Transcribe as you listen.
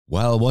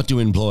Well, what do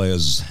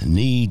employers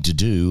need to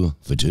do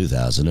for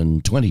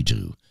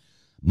 2022?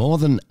 More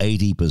than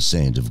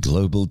 80% of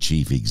global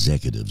chief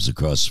executives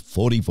across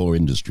 44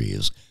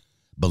 industries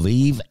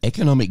believe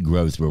economic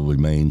growth will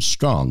remain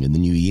strong in the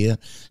new year.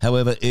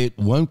 However, it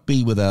won't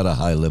be without a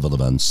high level of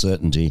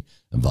uncertainty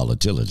and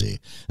volatility.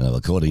 Now,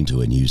 according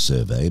to a new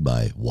survey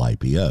by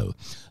YPO,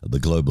 the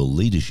global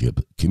leadership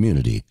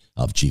community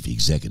of chief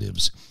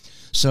executives.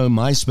 So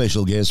my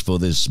special guest for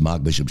this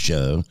Mark Bishop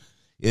show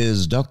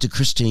is Dr.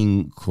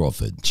 Christine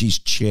Crawford. She's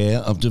Chair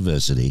of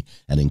Diversity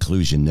and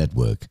Inclusion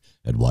Network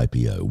at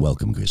YPO.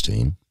 Welcome,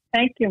 Christine.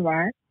 Thank you,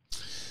 Mark.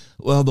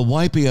 Well, the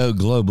YPO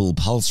Global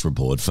Pulse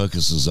Report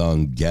focuses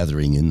on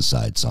gathering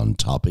insights on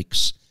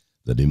topics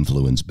that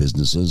influence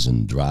businesses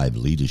and drive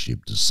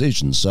leadership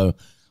decisions. So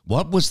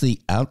what was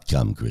the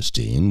outcome,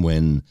 Christine,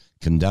 when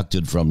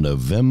conducted from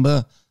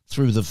November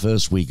through the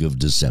first week of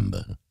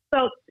December?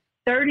 So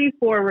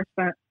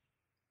 34%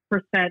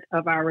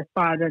 of our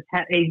respondents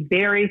had a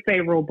very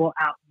favorable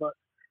outlook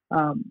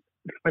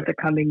for the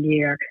coming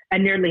year,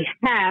 and nearly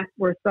half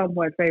were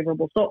somewhat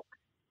favorable. So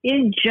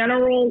in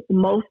general,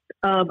 most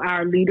of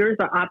our leaders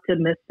are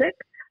optimistic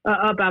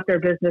about their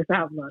business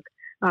outlook.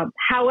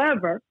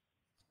 However,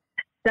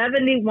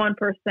 71%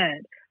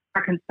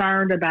 are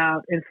concerned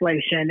about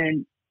inflation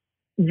and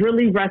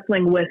really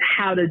wrestling with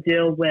how to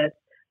deal with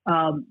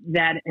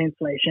that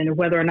inflation and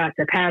whether or not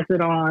to pass it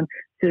on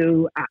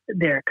to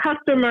their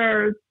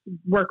customers,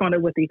 work on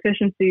it with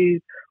efficiencies,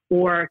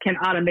 or can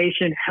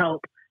automation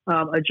help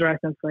address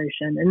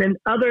inflation? And then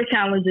other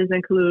challenges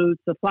include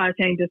supply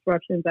chain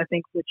disruptions, I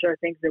think, which are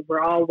things that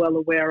we're all well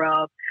aware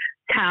of,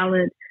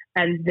 talent,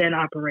 and then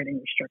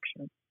operating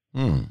restrictions.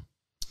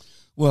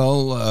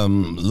 Well,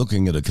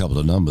 looking at a couple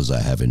of numbers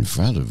I have in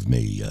front of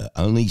me,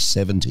 only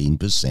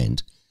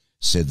 17%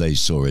 said they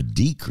saw a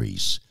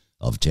decrease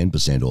of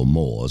 10% or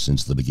more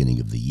since the beginning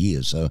of the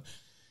year. So,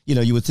 you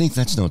know, you would think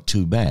that's not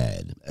too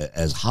bad.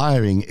 As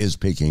hiring is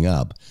picking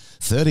up,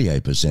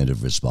 38%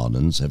 of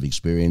respondents have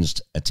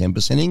experienced a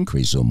 10%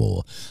 increase or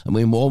more. I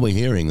mean, all we're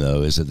hearing,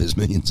 though, is that there's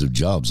millions of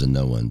jobs and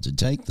no one to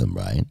take them,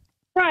 right?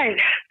 Right.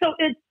 So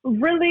it's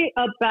really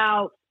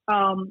about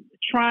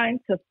trying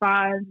to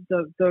find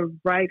the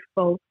right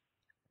folks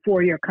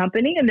for your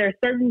company. And there are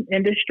certain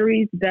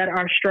industries that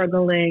are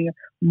struggling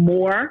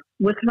more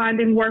with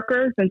finding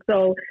workers. And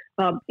so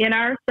in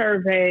our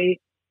survey,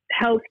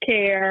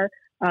 healthcare,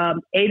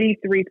 83%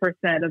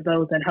 of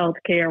those in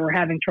healthcare were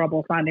having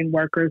trouble finding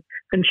workers,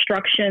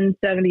 construction,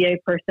 78%,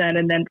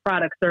 and then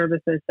product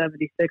services, 76%.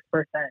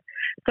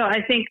 So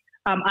I think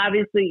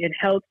obviously in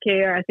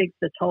healthcare, I think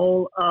the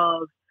toll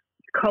of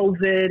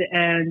COVID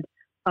and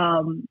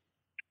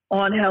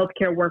on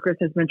healthcare workers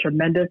has been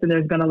tremendous. And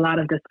there's been a lot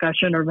of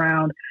discussion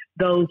around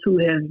those who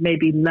have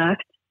maybe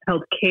left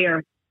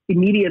healthcare,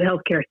 immediate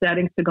healthcare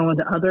settings to go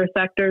into other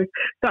sectors.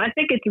 So I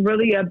think it's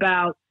really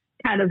about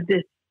kind of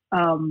this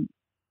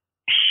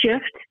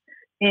shift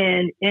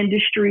in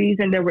industries.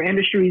 And there were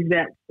industries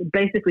that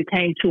basically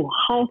came to a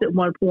halt at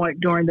one point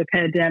during the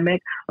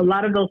pandemic. A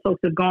lot of those folks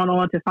have gone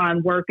on to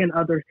find work in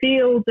other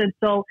fields. And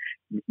so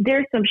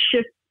there's some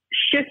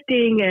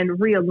shifting and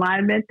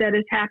realignment that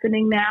is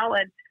happening now.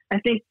 And I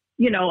think,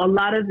 you know, a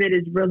lot of it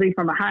is really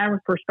from a hiring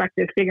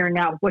perspective, figuring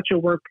out what your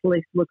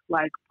workplace looks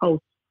like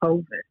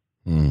post-COVID.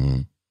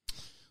 Mm-hmm.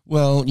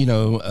 Well, you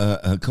know,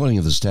 according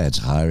to the stats,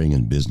 hiring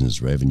and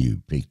business revenue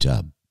picked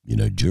up, you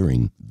know,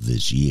 during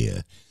this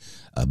year.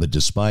 But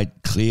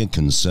despite clear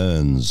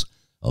concerns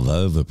of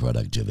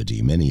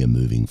overproductivity, many are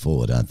moving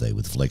forward, aren't they,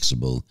 with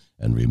flexible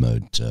and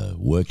remote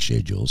work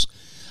schedules.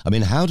 I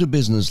mean, how do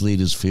business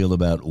leaders feel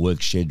about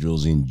work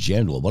schedules in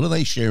general? What are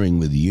they sharing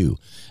with you?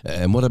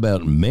 And what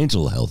about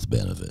mental health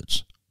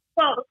benefits?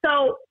 Well,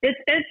 so it's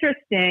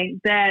interesting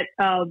that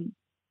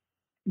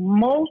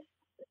most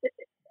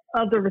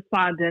of the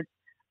respondents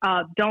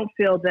don't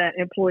feel that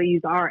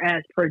employees are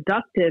as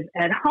productive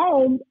at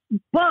home,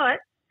 but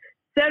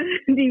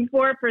 74%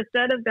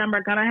 of them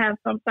are going to have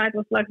some type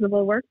of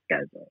flexible work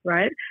schedule,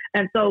 right?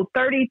 And so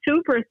 32%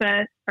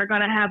 are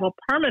going to have a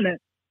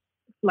permanent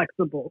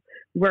flexible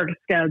work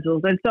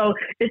schedules. And so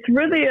it's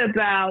really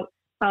about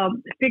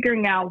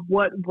figuring out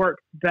what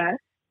works best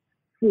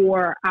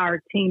for our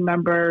team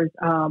members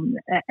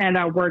and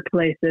our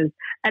workplaces.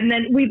 And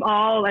then we've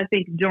all, I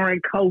think,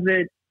 during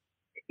COVID,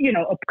 you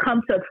know,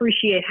 come to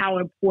appreciate how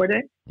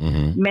important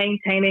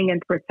maintaining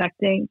and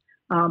protecting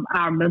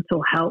our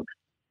mental health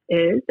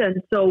is.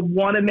 And so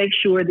want to make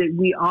sure that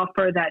we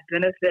offer that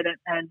benefit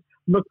and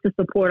look to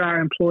support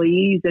our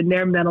employees and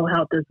their mental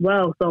health as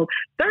well. So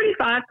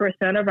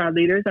 35% of our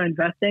leaders are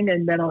investing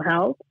in mental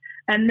health.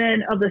 And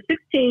then of the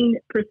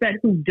 16%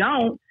 who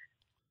don't,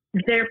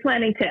 they're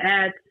planning to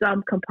add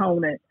some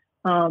component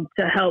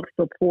to help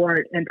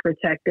support and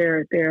protect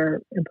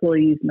their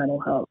employees'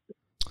 mental health.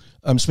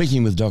 I'm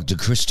speaking with Dr.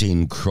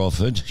 Christine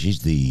Crawford.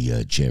 She's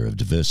the chair of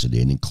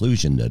Diversity and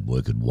Inclusion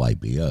Network at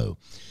YPO.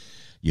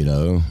 You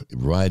know,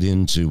 right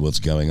into what's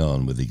going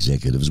on with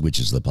executives, which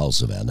is the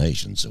pulse of our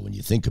nation. So when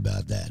you think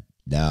about that,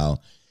 now,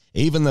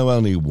 even though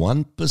only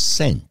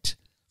 1%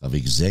 of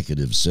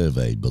executives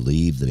surveyed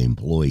believe that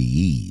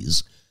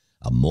employees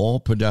are more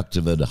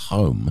productive at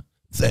home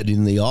than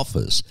in the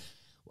office.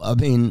 I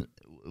mean,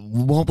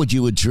 what would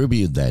you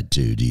attribute that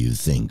to, do you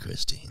think,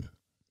 Christine?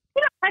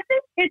 I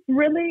think it's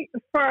really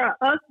for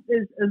us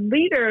as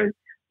leaders,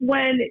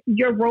 when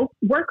your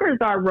workers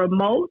are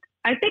remote,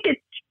 I think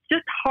it's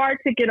just hard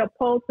to get a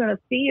pulse and a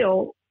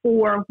feel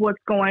for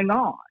what's going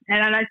on.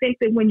 And I think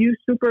that when you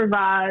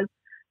supervise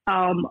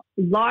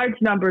large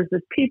numbers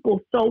of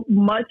people, so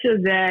much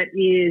of that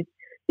is,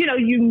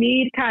 you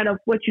need kind of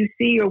what you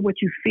see or what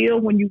you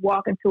feel when you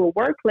walk into a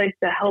workplace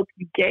to help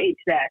you gauge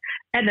that.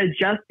 And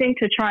adjusting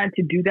to trying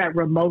to do that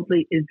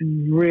remotely is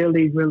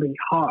really, really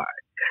hard.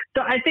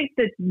 So I think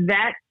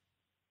that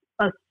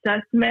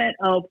assessment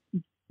of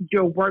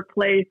your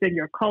workplace and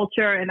your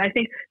culture, and I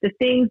think the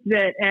things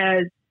that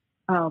as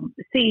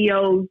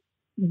CEOs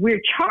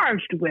we're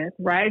charged with,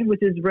 right,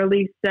 which is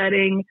really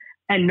setting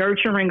and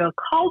nurturing a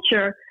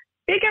culture,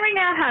 figuring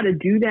out how to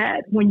do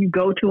that when you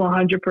go to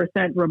 100%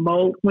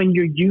 remote, when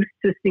you're used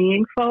to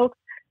seeing folks,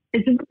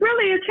 is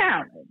really a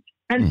challenge.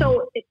 And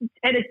so,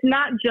 it's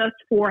not just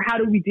for how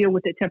do we deal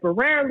with it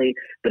temporarily,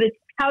 but it's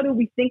how do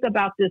we think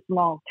about this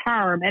long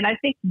term. And I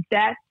think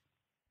that's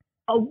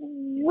a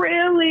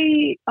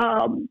really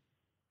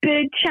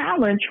big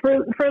challenge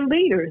for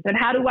leaders. And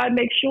how do I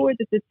make sure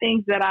that the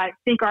things that I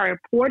think are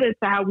important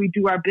to how we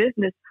do our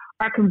business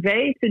are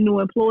conveyed to new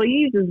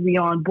employees as we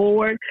on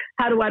board?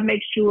 How do I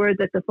make sure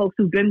that the folks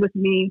who've been with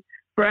me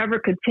forever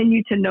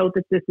continue to know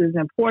that this is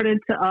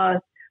important to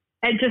us?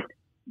 And just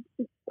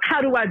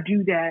how do I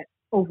do that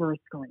over a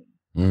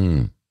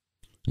screen?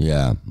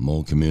 Yeah,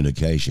 more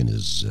communication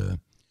is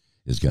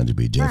going to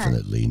be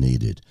definitely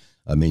needed.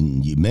 I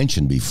mean, you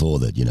mentioned before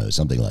that,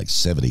 something like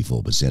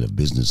 74% of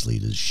business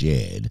leaders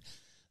shared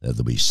that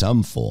there'll be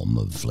some form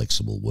of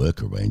flexible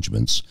work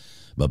arrangements,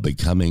 but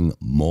becoming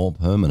more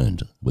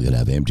permanent. We're going to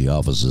have empty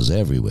offices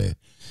everywhere.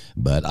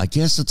 But I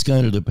guess it's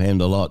going to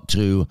depend a lot,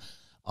 too,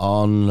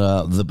 on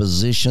the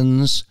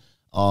positions,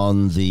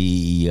 on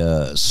the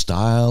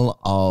style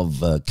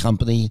of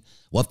company,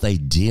 what they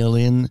deal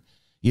in.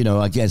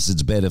 I guess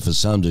it's better for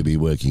some to be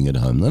working at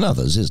home than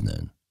others, isn't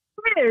it?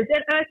 It is.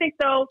 And I think,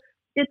 though,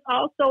 it's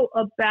also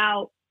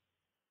about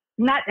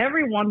not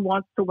everyone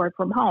wants to work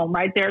from home,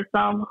 right? There are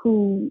some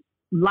who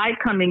like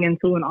coming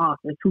into an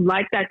office, who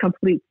like that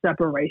complete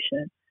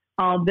separation.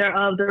 There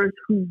are others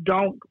who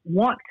don't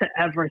want to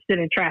ever sit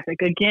in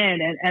traffic again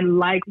and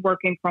like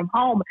working from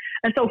home.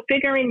 And so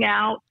figuring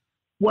out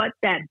what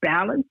that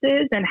balance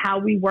is and how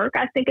we work,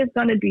 I think is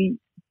going to be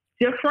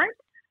different.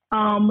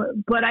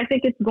 But I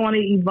think it's going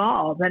to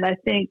evolve. And I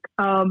think,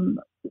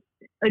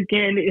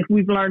 again, if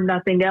we've learned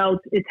nothing else,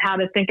 it's how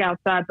to think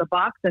outside the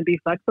box and be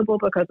flexible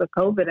because of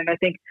COVID. And I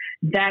think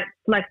that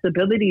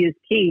flexibility is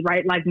key,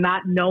 right? Like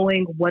not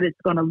knowing what it's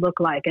going to look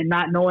like and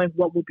not knowing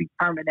what will be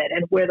permanent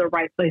and where the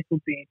right place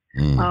will be.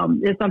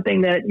 Is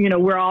something that,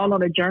 we're all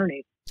on a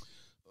journey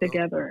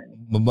together.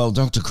 Well,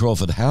 Dr.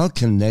 Crawford, how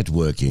can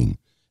networking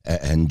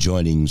and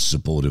joining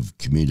supportive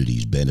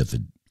communities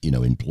benefit,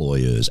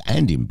 employers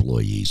and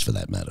employees for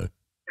that matter?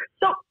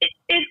 So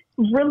it's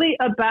really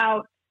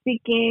about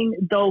seeking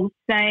those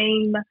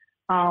same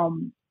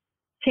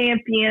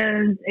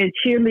champions and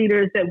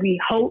cheerleaders that we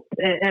hope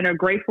and are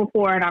grateful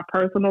for in our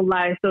personal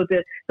life. So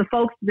that the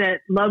folks that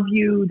love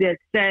you, that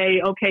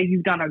say, okay,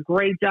 you've done a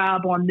great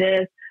job on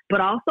this, but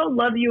also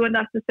love you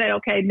enough to say,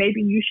 okay,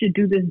 maybe you should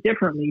do this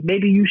differently.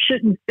 Maybe you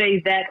shouldn't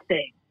say that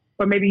thing.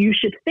 Or maybe you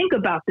should think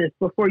about this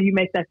before you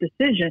make that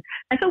decision.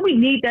 And so we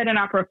need that in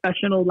our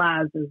professional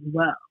lives as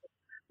well,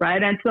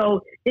 right? And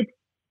so it's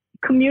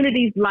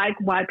communities like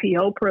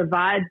YPO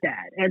provide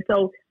that. And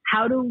so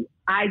how do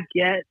I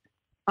get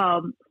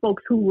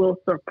folks who will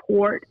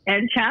support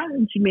and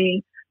challenge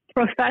me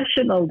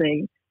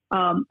professionally?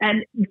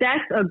 And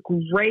that's a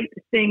great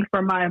thing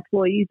for my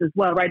employees as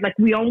well, right? Like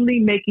we only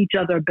make each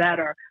other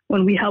better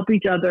when we help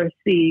each other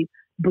see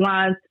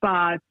blind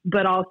spots,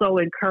 but also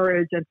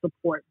encourage and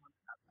support one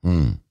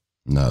another.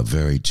 No,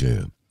 very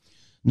true.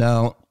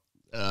 Now,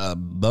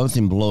 both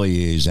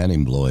employees and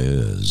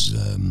employers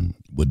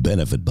would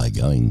benefit by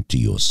going to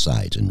your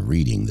site and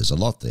reading. There's a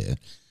lot there.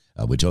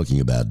 We're talking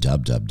about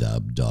www.ypo.org,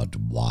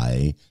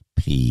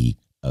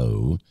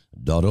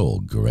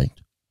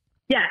 correct?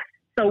 Yes.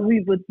 So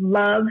we would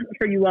love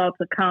for you all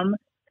to come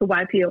to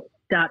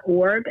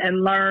YPO.org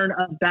and learn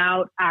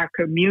about our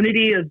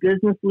community of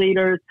business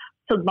leaders,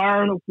 to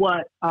learn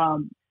what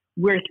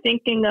we're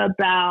thinking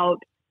about,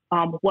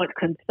 what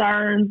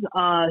concerns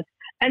us,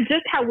 and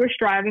just how we're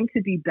striving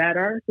to be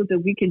better so that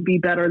we can be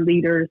better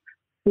leaders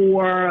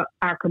for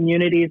our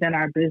communities and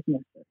our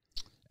businesses.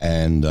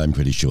 And I'm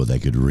pretty sure they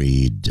could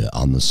read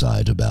on the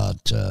site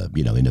about,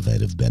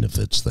 innovative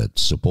benefits that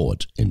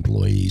support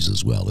employees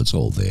as well. It's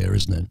all there,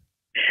 isn't it?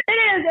 It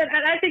is.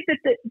 And I think that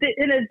the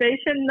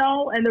innovation,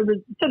 though, and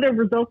the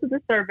results of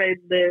the survey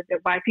live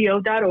at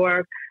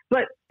YPO.org,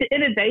 but the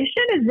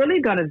innovation is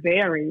really going to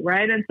vary,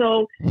 right? And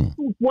so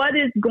what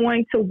is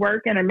going to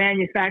work in a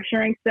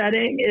manufacturing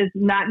setting is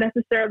not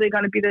necessarily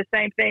going to be the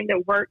same thing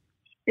that works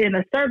in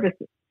a service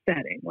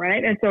setting,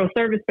 right? And so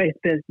service-based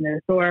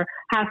business or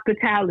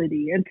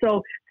hospitality. And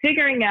so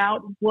figuring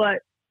out what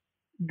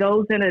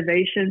those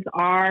innovations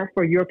are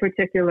for your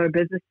particular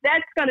business,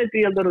 that's going to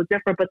be a little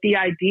different. But the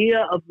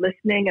idea of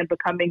listening and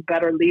becoming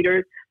better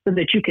leaders so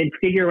that you can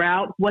figure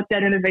out what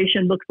that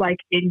innovation looks like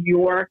in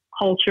your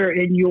culture,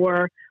 in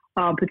your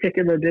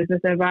particular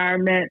business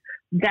environment,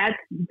 that's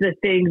the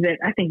thing that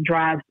I think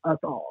drives us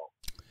all.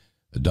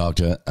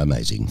 Doctor,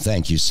 amazing.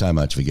 Thank you so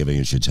much for giving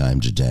us your time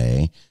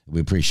today.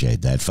 We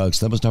appreciate that, folks.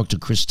 That was Dr.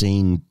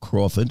 Christine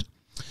Crawford,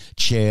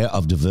 Chair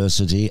of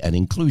Diversity and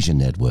Inclusion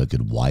Network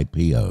at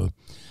YPO.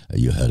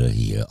 You heard her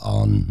here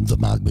on The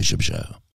Mark Bishop Show.